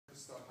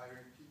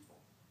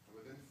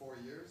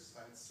years,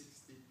 I had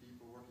 60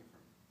 people working for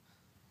me.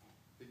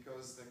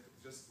 Because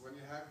just when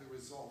you have the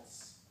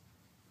results,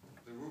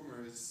 the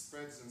rumor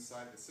spreads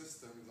inside the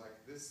system, like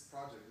this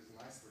project is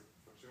nice for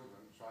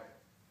children, try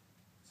it.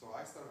 So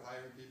I started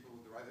hiring people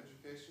with the right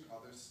education,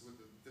 others with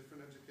a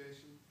different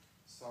education,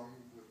 some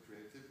with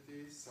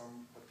creativity,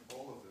 but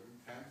all of them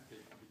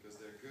handpicked because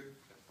they're good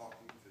at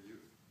talking to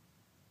youth.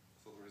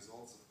 So the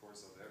results, of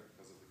course, are there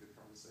because of the good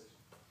conversation.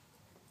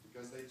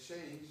 Because they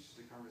change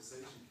the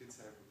conversation kids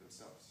have with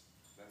themselves.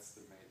 That's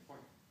the main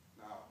point.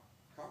 Now,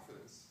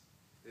 confidence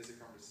is a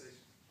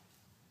conversation.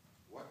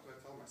 What do I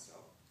tell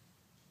myself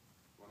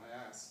when I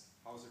ask,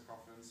 how's your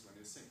confidence when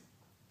you sing?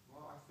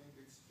 Well, I think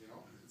it's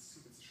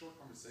a short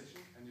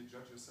conversation and you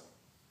judge yourself.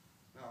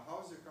 Now,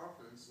 how's your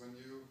confidence when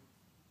you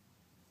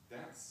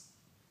dance?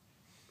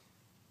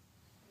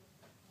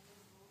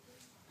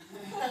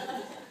 Yeah.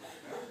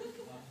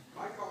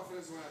 My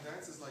confidence when I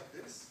dance is like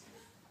this,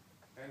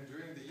 and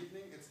during the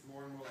evening it's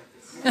more and more like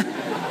this.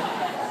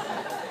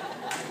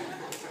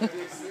 Have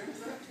you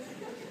experienced that?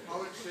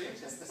 How it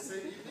changes the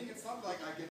same evening? It's not like I get